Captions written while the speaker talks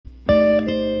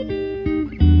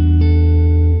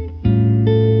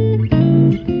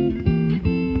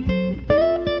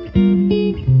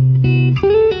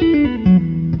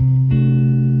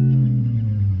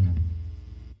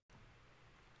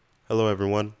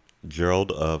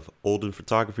Gerald of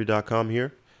oldenphotography.com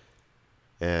here,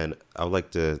 and I would like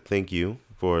to thank you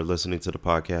for listening to the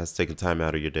podcast, taking time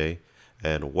out of your day,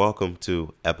 and welcome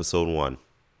to episode 1.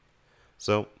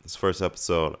 So, this first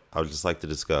episode, I would just like to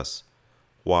discuss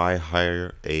why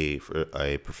hire a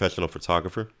professional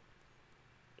photographer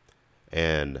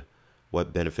and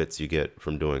what benefits you get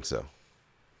from doing so.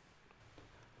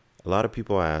 A lot of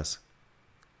people ask,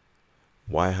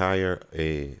 why hire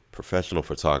a professional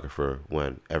photographer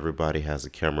when everybody has a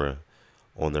camera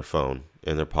on their phone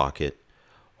in their pocket,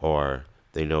 or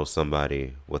they know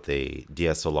somebody with a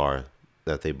DSLR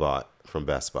that they bought from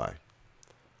Best Buy?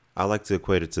 I like to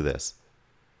equate it to this.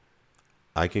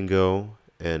 I can go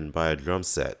and buy a drum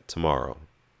set tomorrow.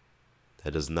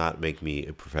 That does not make me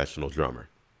a professional drummer.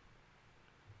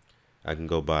 I can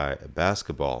go buy a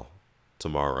basketball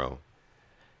tomorrow,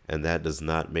 and that does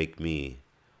not make me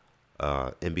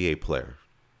an NBA player.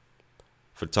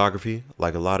 Photography,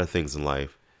 like a lot of things in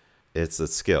life, it's a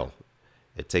skill.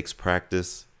 It takes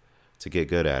practice to get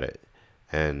good at it.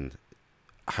 And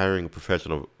hiring a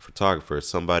professional photographer is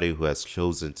somebody who has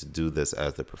chosen to do this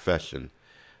as their profession.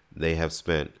 They have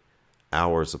spent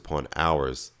hours upon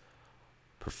hours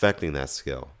perfecting that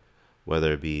skill,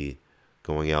 whether it be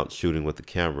going out shooting with the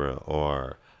camera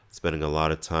or spending a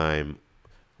lot of time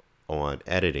on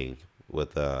editing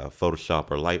with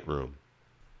Photoshop or Lightroom.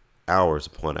 Hours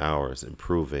upon hours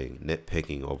improving,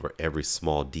 nitpicking over every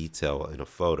small detail in a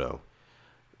photo.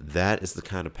 That is the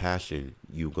kind of passion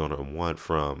you're going to want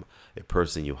from a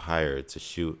person you hired to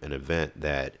shoot an event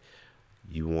that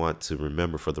you want to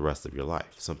remember for the rest of your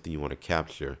life, something you want to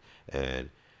capture and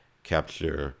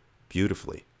capture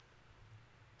beautifully.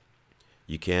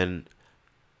 You can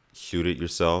shoot it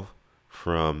yourself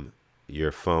from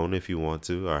your phone if you want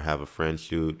to, or have a friend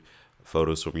shoot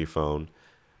photos from your phone.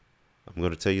 I'm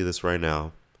going to tell you this right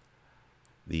now.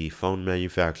 The phone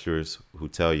manufacturers who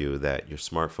tell you that your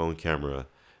smartphone camera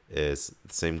is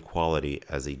the same quality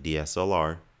as a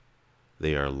DSLR,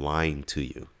 they are lying to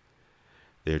you.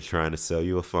 They're trying to sell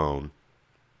you a phone,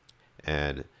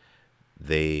 and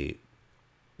they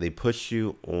push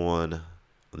you on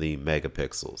the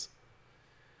megapixels.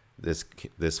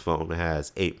 This phone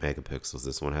has 8 megapixels.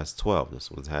 This one has 12.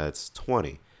 This one has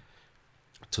 20.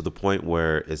 To the point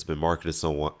where it's been marketed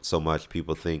so much,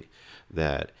 people think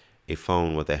that a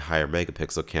phone with a higher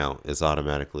megapixel count is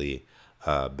automatically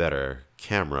a better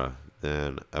camera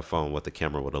than a phone with a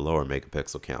camera with a lower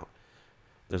megapixel count.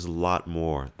 There's a lot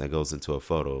more that goes into a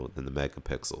photo than the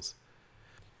megapixels.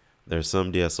 There's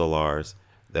some DSLRs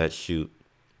that shoot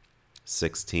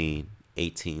 16,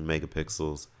 18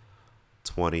 megapixels,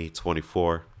 20,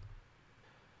 24.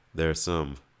 There are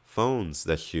some phones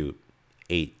that shoot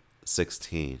 8,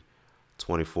 16,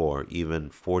 24, even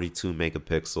 42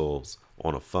 megapixels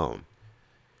on a phone.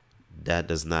 That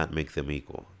does not make them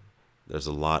equal. There's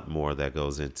a lot more that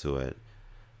goes into it,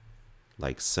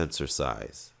 like sensor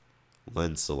size,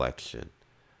 lens selection,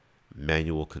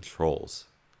 manual controls,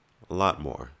 a lot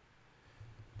more.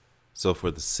 So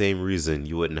for the same reason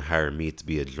you wouldn't hire me to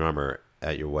be a drummer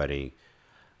at your wedding,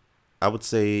 I would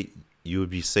say you would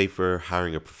be safer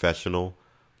hiring a professional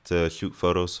to shoot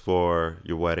photos for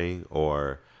your wedding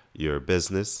or your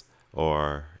business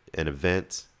or an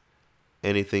event,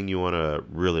 anything you want to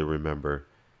really remember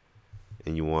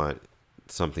and you want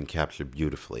something captured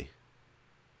beautifully.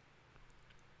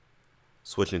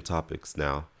 Switching topics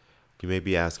now, you may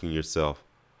be asking yourself,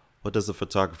 what does a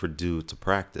photographer do to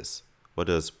practice? What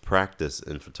does practice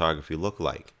in photography look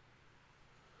like?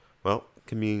 Well, it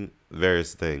can mean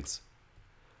various things.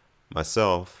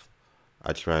 Myself,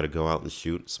 I try to go out and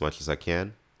shoot as much as I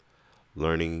can.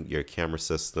 Learning your camera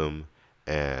system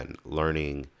and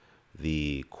learning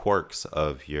the quirks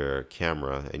of your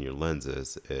camera and your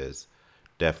lenses is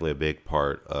definitely a big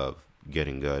part of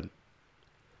getting good.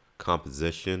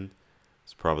 Composition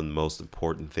is probably the most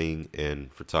important thing in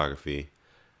photography.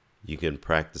 You can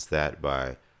practice that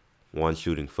by 1,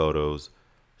 shooting photos,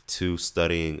 2,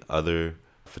 studying other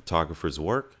photographers'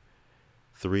 work,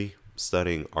 3,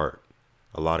 studying art.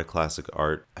 A lot of classic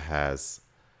art has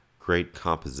great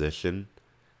composition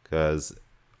because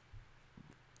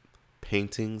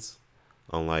paintings,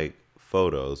 unlike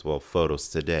photos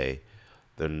today,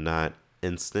 they're not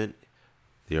instant.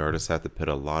 The artists have to put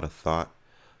a lot of thought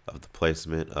of the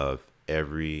placement of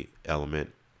every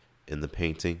element in the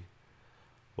painting.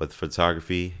 With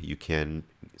photography, you can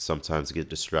sometimes get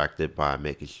distracted by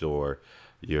making sure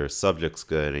your subject's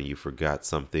good and you forgot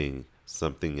something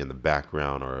in the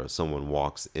background, or someone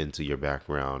walks into your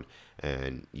background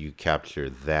and you capture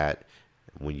that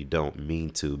when you don't mean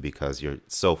to because you're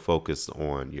so focused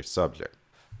on your subject.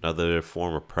 Another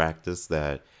form of practice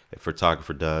that a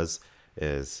photographer does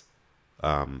is,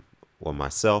 well,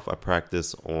 myself, I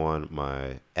practice on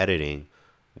my editing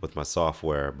with my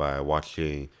software by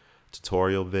watching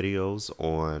tutorial videos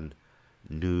on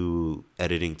new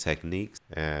editing techniques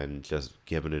and just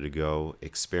giving it a go,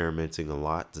 experimenting a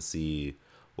lot to see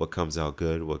what comes out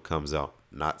good, what comes out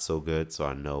not so good, so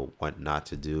I know what not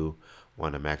to do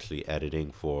when I'm actually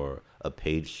editing for a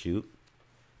paid shoot.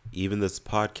 Even this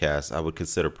podcast, I would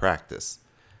consider practice.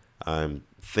 I'm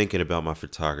thinking about my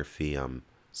photography, I'm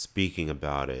speaking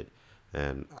about it,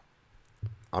 and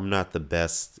I'm not the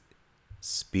best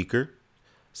speaker,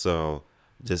 so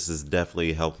this is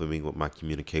definitely helping me with my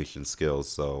communication skills.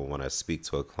 So when I speak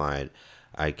to a client,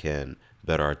 I can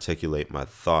better articulate my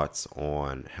thoughts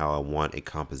on how I want a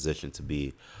composition to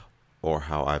be, or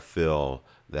how I feel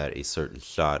that a certain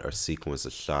shot or sequence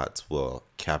of shots will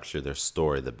capture their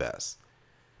story the best.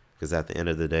 Because at the end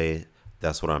of the day,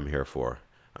 that's what I'm here for.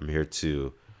 I'm here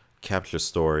to capture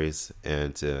stories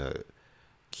and to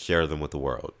share them with the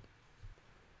world.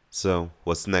 So,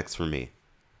 what's next for me?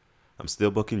 I'm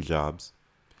still booking jobs.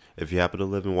 If you happen to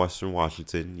live in Western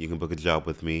Washington, you can book a job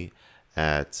with me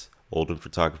at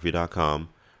oldenphotography.com.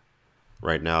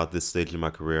 Right now, at this stage in my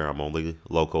career, I'm only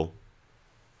local.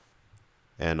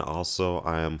 And also,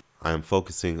 I am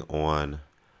focusing on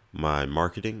my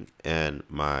marketing and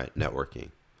my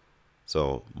networking.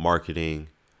 So, marketing,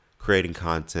 creating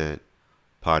content,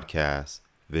 podcasts,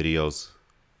 videos,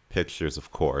 pictures,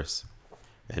 of course.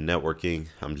 And networking,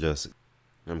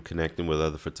 I'm connecting with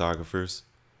other photographers,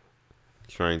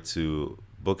 trying to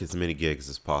book as many gigs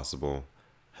as possible,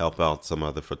 help out some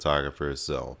other photographers.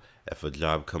 So if a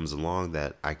job comes along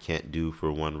that I can't do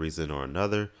for one reason or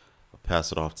another, I'll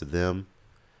pass it off to them.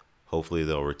 Hopefully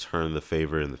they'll return the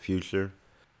favor in the future.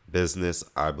 Business,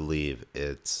 I believe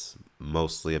it's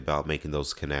mostly about making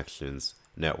those connections,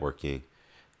 networking,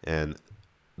 and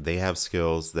they have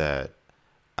skills that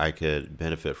I could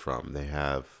benefit from. They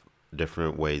have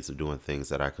different ways of doing things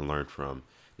that I can learn from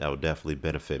that will definitely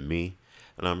benefit me.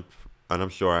 And I'm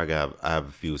sure I have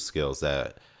a few skills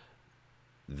that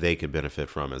they could benefit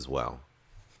from as well.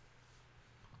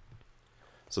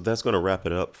 So that's going to wrap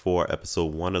it up for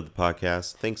episode 1 of the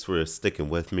podcast. Thanks for sticking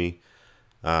with me.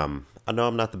 I know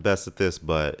I'm not the best at this,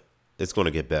 but it's going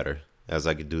to get better as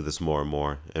I can do this more and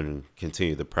more and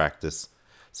continue to practice.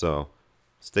 So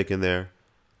stick in there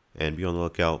and be on the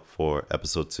lookout for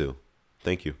episode 2.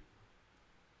 Thank you.